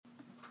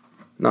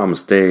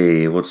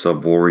Namaste, what's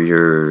up,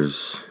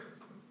 warriors?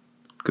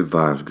 Good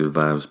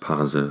vibes,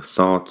 positive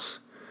thoughts.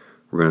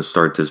 We're going to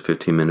start this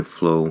 15-minute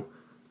flow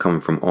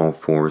coming from all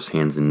fours,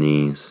 hands and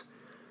knees.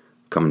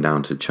 Coming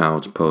down to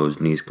child's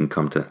pose, knees can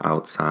come to the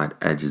outside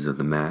edges of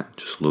the mat,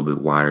 just a little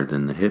bit wider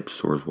than the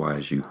hips, or as wide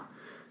as you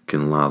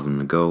can allow them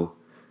to go.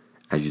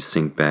 As you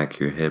sink back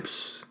your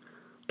hips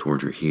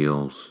towards your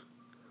heels,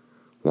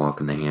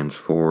 walking the hands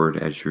forward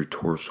as your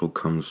torso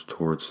comes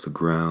towards the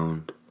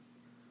ground.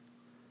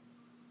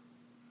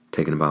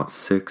 Taking about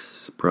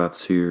 6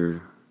 breaths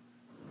here.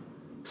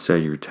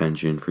 Set your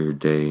intention for your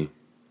day,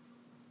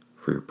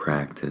 for your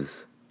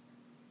practice,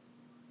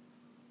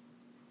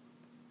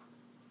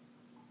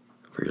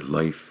 for your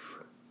life.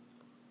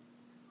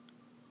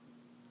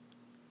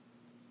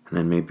 And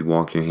then maybe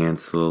walk your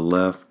hands to the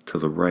left, to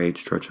the right,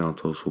 stretch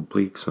out those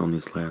obliques on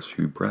these last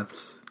few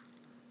breaths.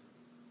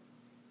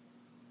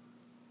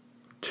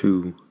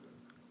 2.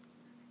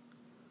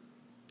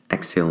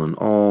 Exhaling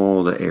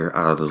all the air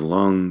out of the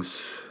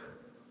lungs.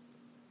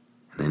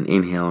 And then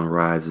inhaling,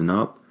 rising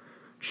up,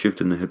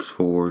 shifting the hips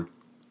forward,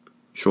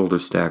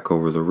 shoulders stack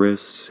over the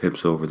wrists,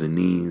 hips over the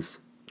knees,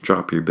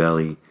 drop your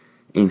belly,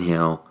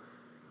 inhale,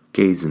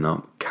 gazing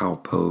up, cow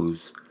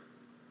pose,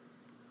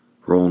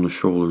 rolling the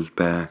shoulders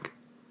back,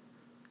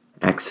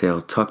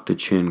 exhale, tuck the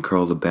chin,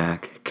 curl the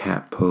back,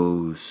 cat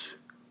pose.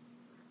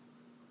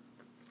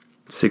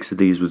 6 of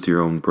these with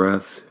your own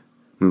breath,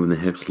 moving the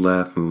hips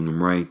left, moving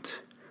them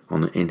right,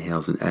 on the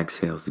inhales and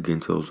exhales to get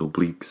into those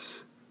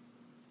obliques.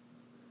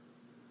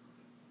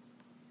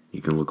 You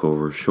can look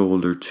over a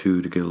shoulder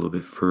too to get a little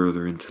bit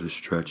further into the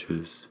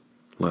stretches,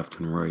 left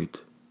and right.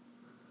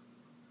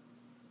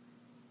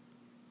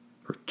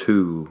 For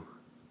 2,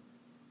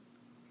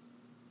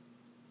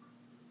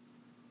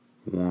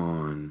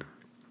 1.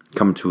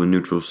 Come to a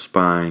neutral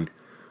spine.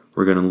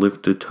 We're going to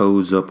lift the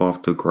toes up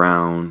off the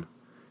ground.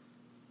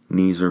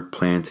 Knees are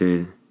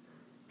planted.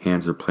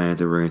 Hands are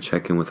planted. We're going to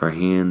check in with our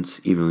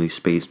hands, evenly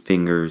spaced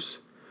fingers.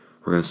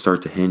 We're going to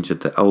start to hinge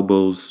at the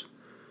elbows.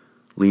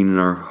 Leaning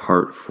our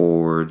heart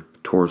forward,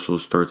 torso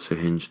starts to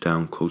hinge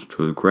down close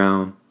to the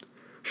ground.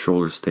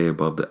 Shoulders stay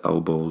above the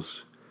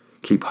elbows.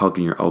 Keep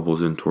hugging your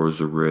elbows in towards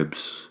the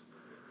ribs.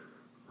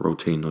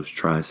 Rotating those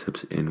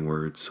triceps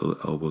inwards so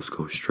the elbows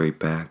go straight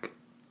back.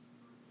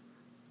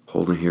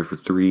 Holding here for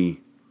 3,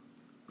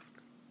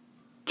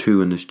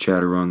 2 in this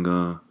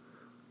chaturanga.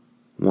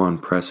 1,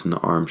 pressing the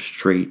arms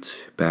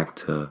straight back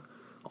to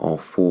all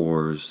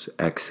fours.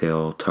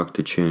 Exhale, tuck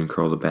the chin,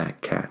 curl the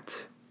back,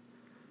 cat.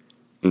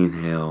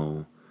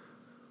 Inhale,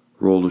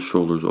 roll the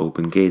shoulders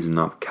open, gazing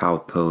up, cow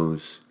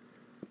pose.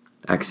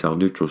 Exhale,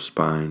 neutral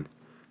spine.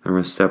 And we're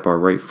going to step our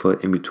right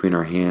foot in between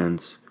our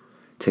hands,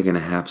 taking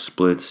a half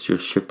splits,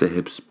 just shift the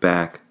hips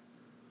back,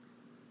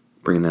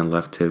 bring that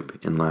left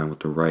hip in line with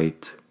the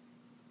right.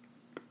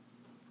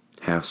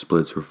 Half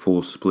splits or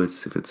full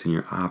splits if it's in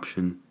your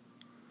option.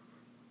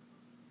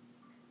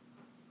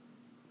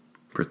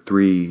 For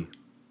 3,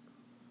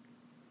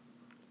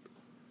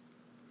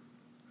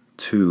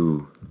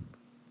 2,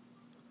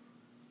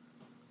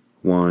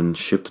 1,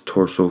 shift the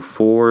torso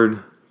forward,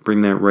 bring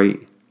that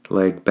right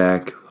leg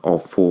back, all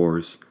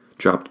fours,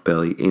 drop the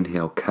belly,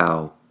 inhale,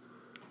 cow.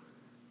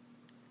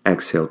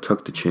 Exhale,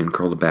 tuck the chin,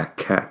 curl the back,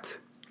 cat.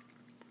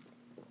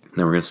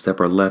 Now we're going to step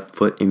our left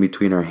foot in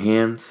between our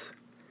hands,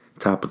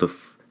 top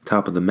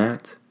of the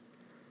mat.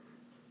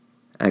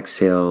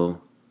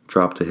 Exhale,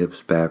 drop the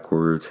hips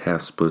backwards,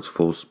 half splits,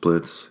 full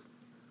splits.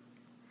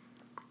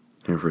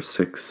 And for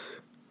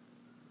 6,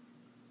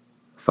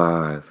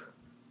 5,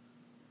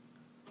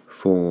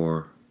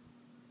 4,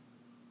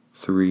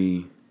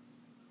 3,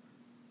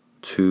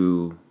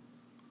 2,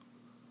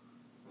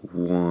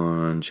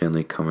 1.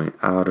 Gently coming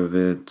out of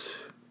it.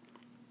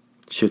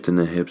 Shifting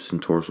the hips and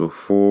torso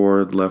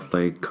forward. Left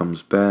leg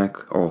comes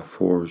back. All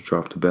fours,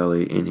 drop the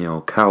belly.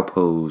 Inhale, cow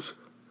pose.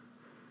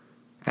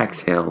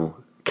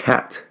 Exhale,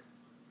 cat.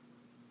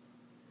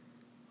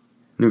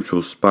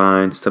 Neutral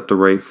spine. Step the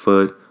right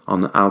foot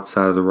on the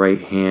outside of the right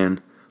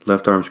hand.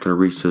 Left arm's going to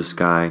reach to the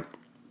sky.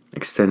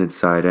 Extended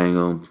side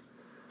angle.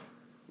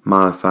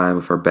 Modify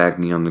with our back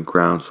knee on the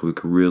ground so we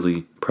can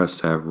really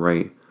press that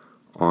right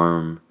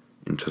arm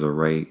into the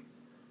right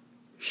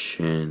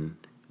shin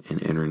and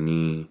inner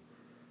knee.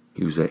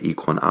 Use that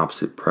equal and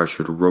opposite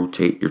pressure to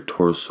rotate your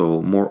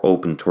torso more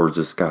open towards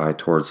the sky,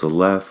 towards the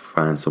left.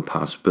 Find some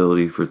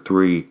possibility for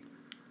 3,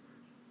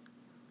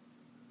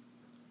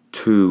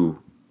 2,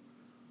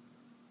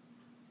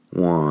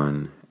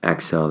 1.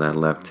 Exhale that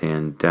left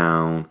hand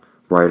down.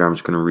 Right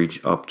arm's going to reach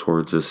up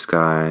towards the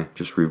sky.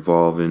 Just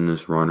revolving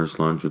this runner's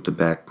lunge with the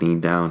back knee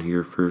down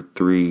here for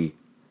 3,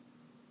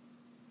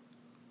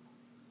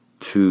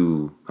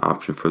 2.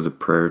 Option for the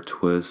prayer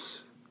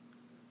twist.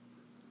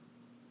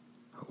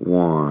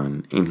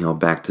 1. Inhale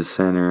back to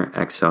center.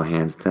 Exhale,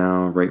 hands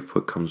down. Right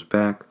foot comes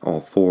back.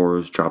 All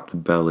fours. Drop the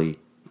belly.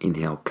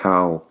 Inhale,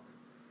 cow.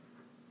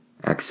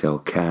 Exhale,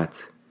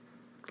 cat.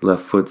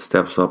 Left foot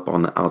steps up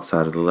on the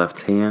outside of the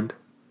left hand.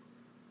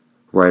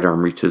 Right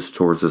arm reaches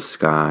towards the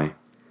sky.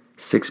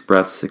 6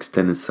 breaths,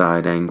 extended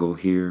side angle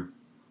here.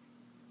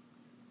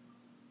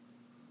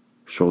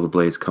 Shoulder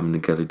blades coming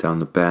together down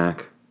the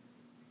back.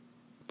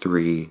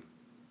 3,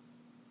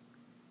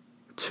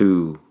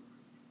 2,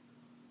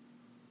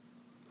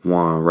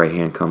 1. Right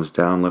hand comes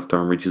down, left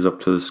arm reaches up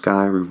to the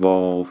sky.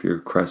 Revolve your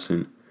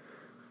crescent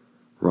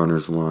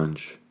runner's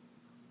lunge.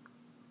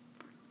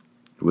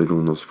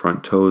 Wiggling those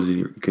front toes,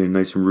 you're getting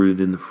nice and rooted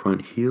in the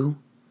front heel.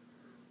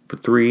 For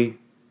 3,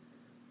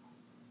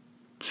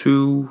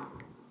 2,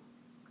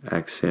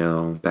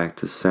 exhale, back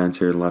to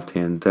center, left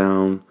hand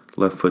down,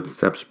 left foot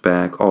steps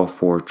back, all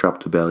 4,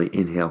 drop the belly,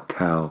 inhale,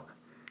 cow,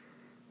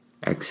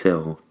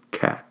 exhale,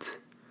 cat.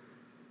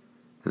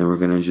 And then we're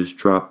going to just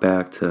drop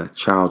back to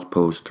child's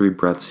pose, 3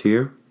 breaths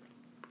here.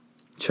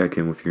 Check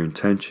in with your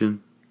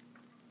intention.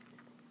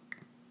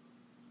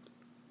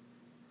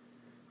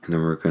 And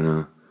then we're going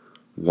to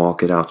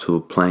walk it out to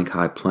a plank,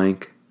 high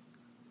plank.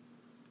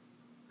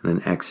 And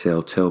then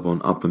exhale,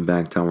 tailbone up and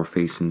back, downward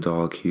facing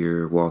dog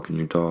here. Walking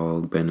your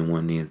dog, bending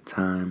one knee at a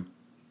time.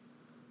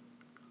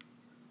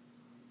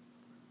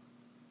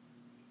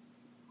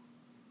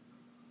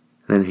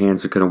 And then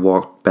hands are going to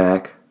walk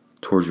back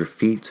towards your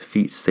feet.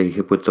 Feet stay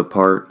hip width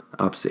apart.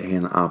 Opposite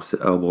hand,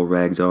 opposite elbow,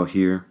 ragdoll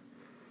here.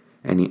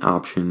 Any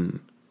option,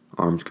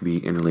 arms can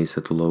be interlaced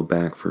at the low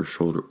back for a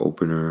shoulder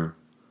opener.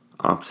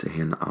 Opposite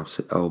hand,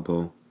 opposite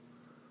elbow.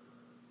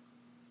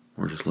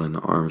 Or just letting the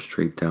arms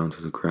straight down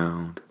to the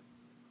ground.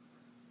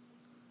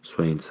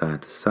 Swaying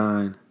side to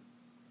side.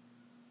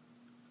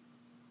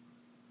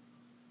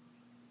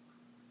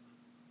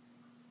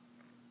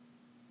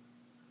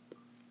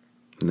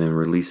 And then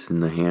releasing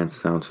the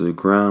hands down to the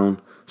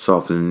ground.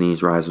 Soften the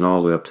knees, rising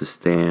all the way up to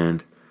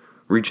stand.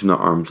 Reaching the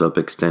arms up,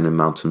 extended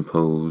mountain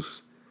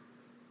pose.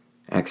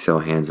 Exhale,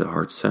 hands at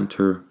heart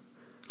center.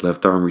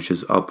 Left arm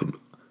reaches up and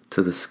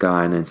to the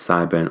sky and then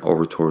side bend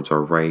over towards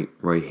our right.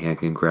 Right hand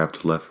can grab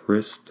the left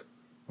wrist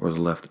or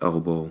the left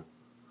elbow.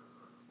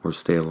 Or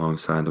stay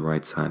alongside the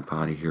right side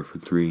body here for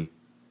 3,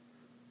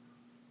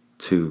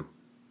 2,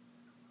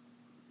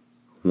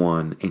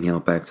 1. Inhale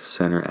back to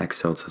center.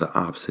 Exhale to the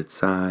opposite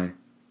side.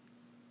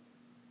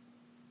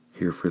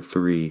 Here for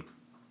 3.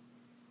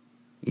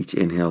 Each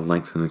inhale,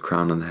 lengthen the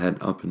crown of the head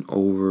up and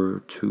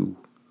over. 2,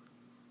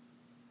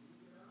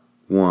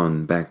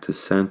 1. Back to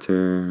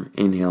center.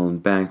 Inhale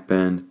and back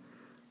bend.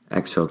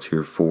 Exhale to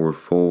your forward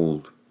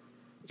fold.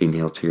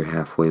 Inhale to your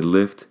halfway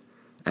lift.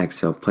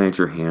 Exhale, plant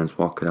your hands,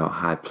 walk it out,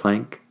 high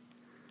plank.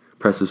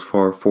 Press as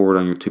far forward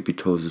on your tippy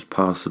toes as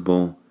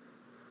possible.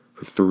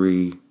 For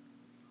 3,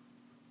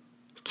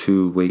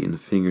 2, weight in the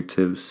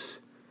fingertips.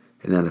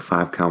 And at a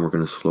 5 count, we're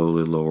going to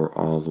slowly lower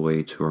all the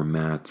way to our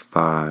mat.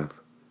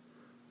 5,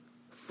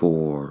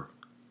 4,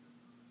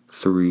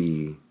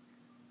 3,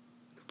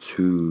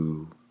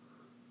 2,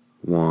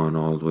 1.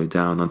 All the way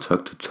down.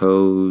 Untuck the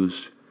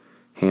toes.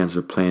 Hands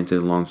are planted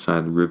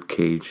alongside the rib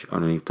cage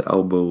underneath the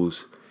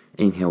elbows.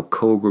 Inhale,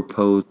 cobra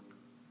pose.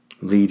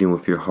 Leading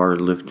with your heart,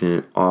 lifting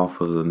it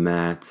off of the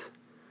mat.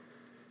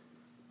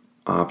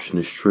 Option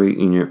to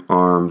straighten your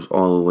arms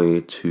all the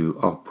way to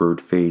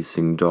upward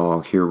facing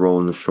dog. Here,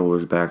 rolling the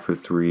shoulders back for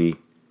 3,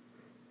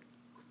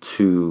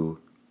 2,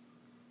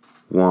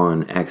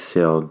 1.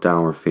 Exhale,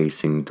 downward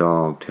facing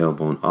dog.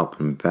 Tailbone up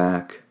and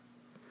back.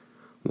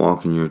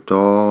 Walking your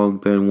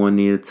dog, bend one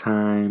knee at a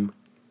time.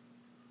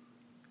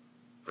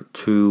 For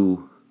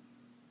 2,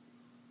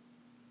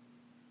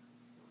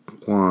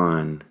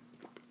 1.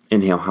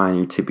 Inhale high on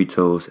your tippy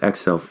toes.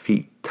 Exhale,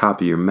 feet top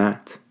of your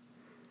mat.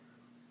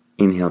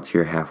 Inhale to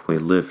your halfway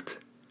lift.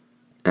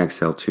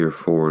 Exhale to your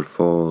forward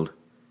fold.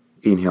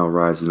 Inhale,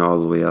 rising all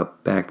the way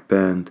up, back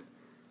bend.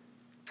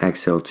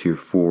 Exhale to your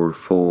forward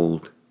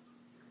fold.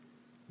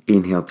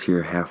 Inhale to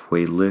your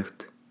halfway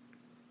lift.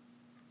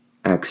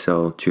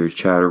 Exhale to your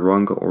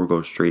chaturanga or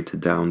go straight to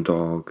down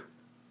dog.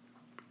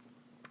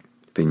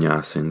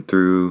 Vinyasa in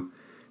through.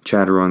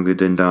 Chaturanga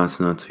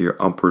Dandasana to your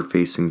upward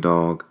facing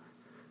dog.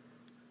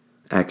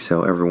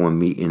 Exhale, everyone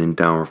meeting in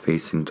downward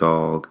facing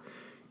dog.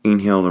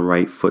 Inhale the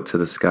right foot to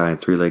the sky,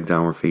 3-leg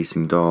downward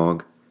facing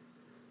dog.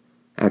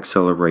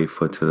 Exhale the right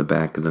foot to the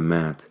back of the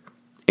mat.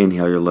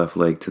 Inhale your left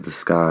leg to the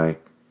sky.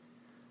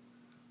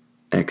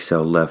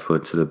 Exhale left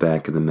foot to the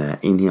back of the mat.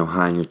 Inhale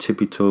high on your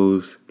tippy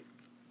toes.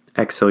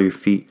 Exhale your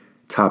feet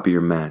top of your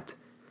mat.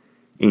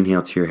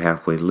 Inhale to your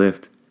halfway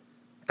lift.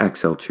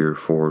 Exhale to your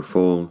forward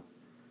fold.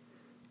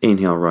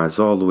 Inhale, rise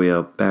all the way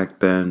up, back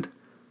bend.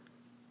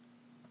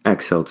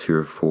 Exhale to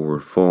your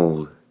forward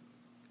fold.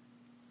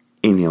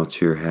 Inhale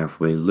to your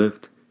halfway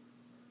lift.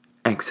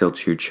 Exhale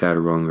to your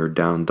chaturanga or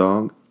down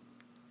dog.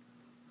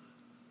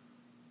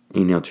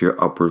 Inhale to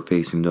your upward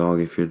facing dog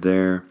if you're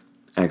there.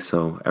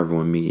 Exhale,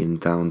 everyone meet in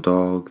down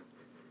dog.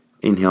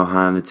 Inhale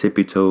high on the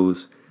tippy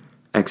toes.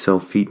 Exhale,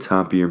 feet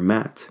top of your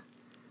mat.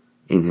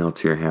 Inhale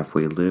to your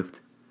halfway lift.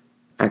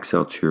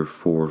 Exhale to your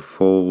forward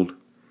fold.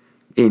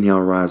 Inhale,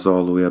 rise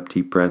all the way up,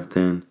 deep breath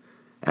in.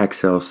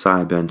 Exhale,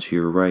 side bend to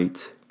your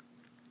right.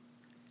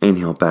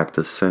 Inhale, back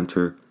to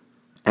center.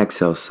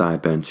 Exhale,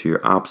 side bend to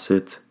your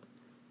opposite.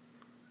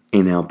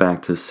 Inhale,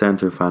 back to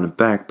center, find a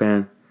back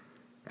bend.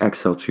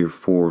 Exhale to your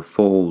forward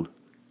fold.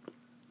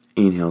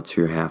 Inhale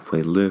to your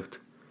halfway lift.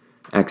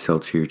 Exhale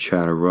to your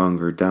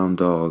chaturanga, down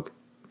dog.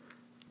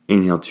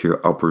 Inhale to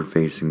your upward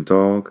facing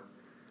dog.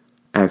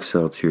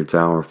 Exhale to your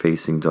downward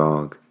facing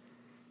dog.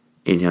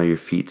 Inhale your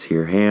feet to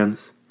your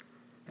hands.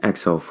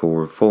 Exhale,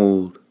 forward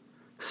fold.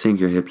 Sink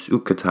your hips,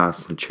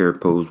 Utkatasana, chair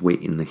pose,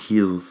 weight in the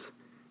heels.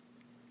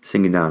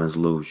 Sink it down as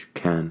low as you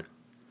can.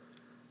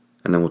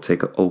 And then we'll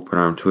take an open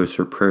arm twist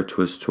or prayer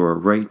twist to our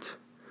right.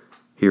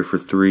 Here for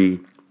 3.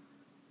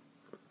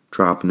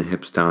 Dropping the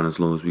hips down as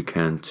low as we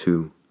can.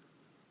 2.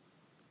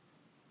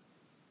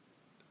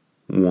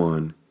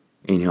 1.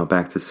 Inhale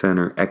back to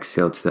center.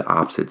 Exhale to the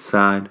opposite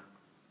side.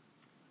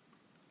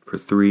 For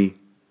 3.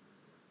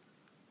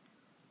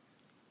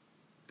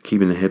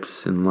 Keeping the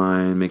hips in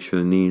line. Make sure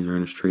the knees are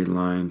in a straight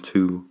line.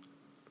 2.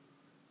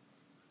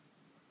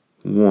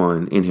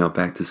 1. Inhale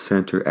back to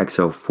center.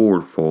 Exhale,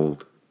 forward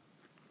fold.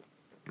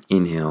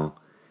 Inhale,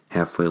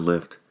 halfway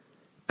lift.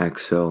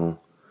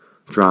 Exhale,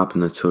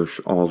 dropping the tush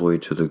all the way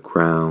to the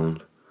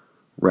ground.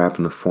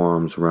 Wrapping the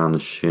forearms around the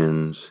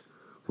shins.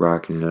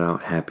 Rocking it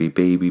out. Happy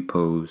baby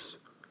pose.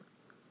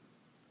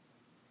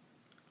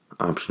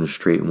 Option to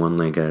straighten one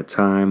leg at a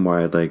time.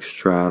 Wide leg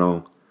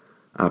straddle.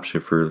 Option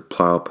for the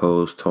plow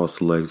pose. Toss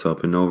the legs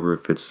up and over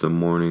if it's the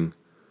morning.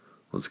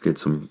 Let's get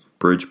some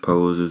bridge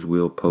poses.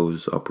 Wheel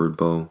pose. Upward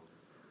bow.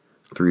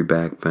 3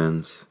 back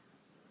bends.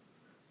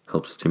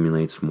 Helps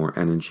stimulate some more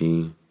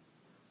energy.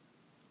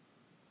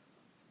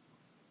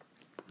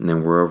 And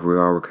then wherever we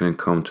are, we're going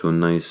to come to a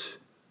nice,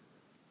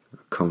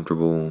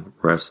 comfortable,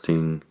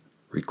 resting,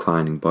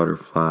 reclining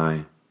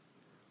butterfly.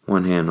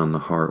 One hand on the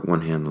heart,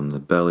 one hand on the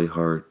belly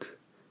heart.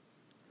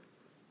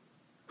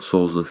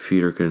 Soles of the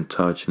feet are going to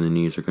touch and the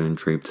knees are going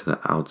to drape to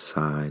the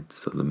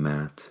outsides of the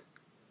mat.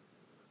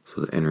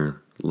 So the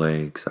inner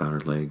legs, outer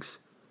legs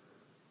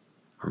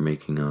are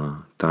making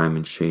a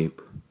diamond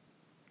shape.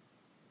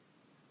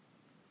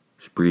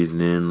 Just breathing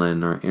in,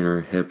 letting our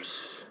inner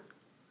hips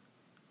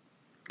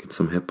get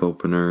some hip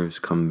openers,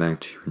 coming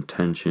back to your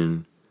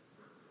intention,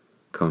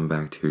 coming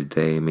back to your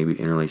day. Maybe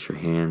interlace your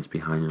hands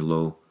behind your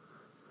low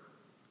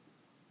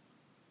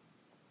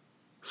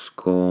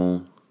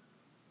skull,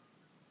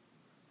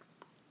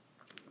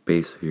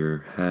 base of your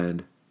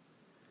head,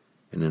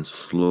 and then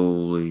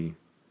slowly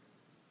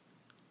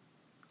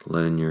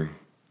letting your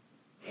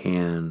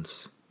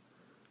hands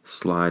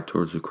slide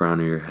towards the crown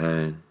of your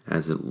head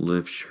as it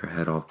lifts your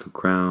head off the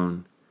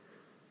ground,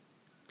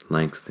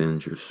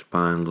 lengthens your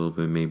spine a little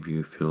bit. Maybe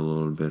you feel a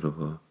little bit of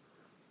a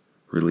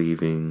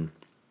relieving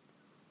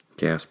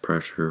gas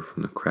pressure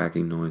from the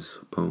cracking noise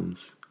of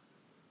bones.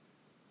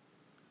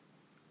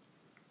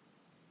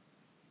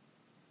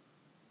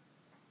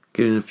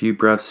 Get in a few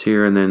breaths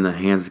here, and then the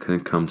hands are going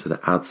to come to the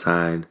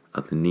outside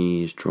of the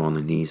knees, drawing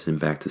the knees in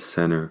back to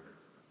center.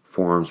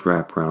 Forearms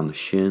wrap around the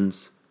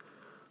shins,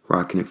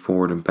 rocking it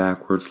forward and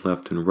backwards,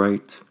 left and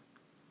right.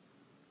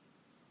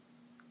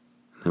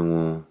 And then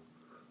we'll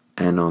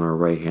end on our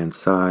right hand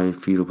side,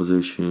 fetal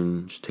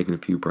position, just taking a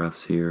few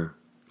breaths here,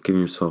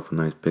 giving yourself a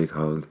nice big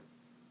hug.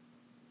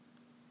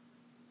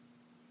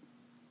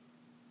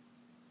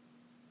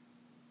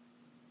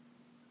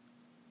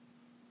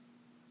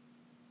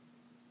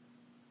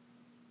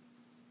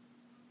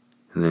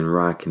 And then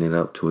rocking it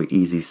up to an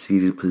easy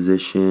seated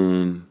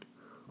position.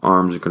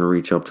 Arms are going to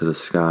reach up to the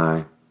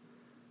sky.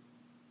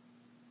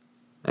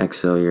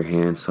 Exhale your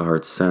hands to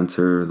heart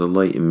center. The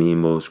light in me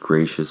most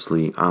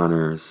graciously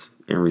honors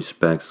and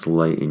respects the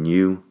light in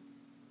you.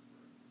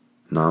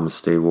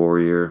 Namaste,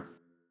 warrior.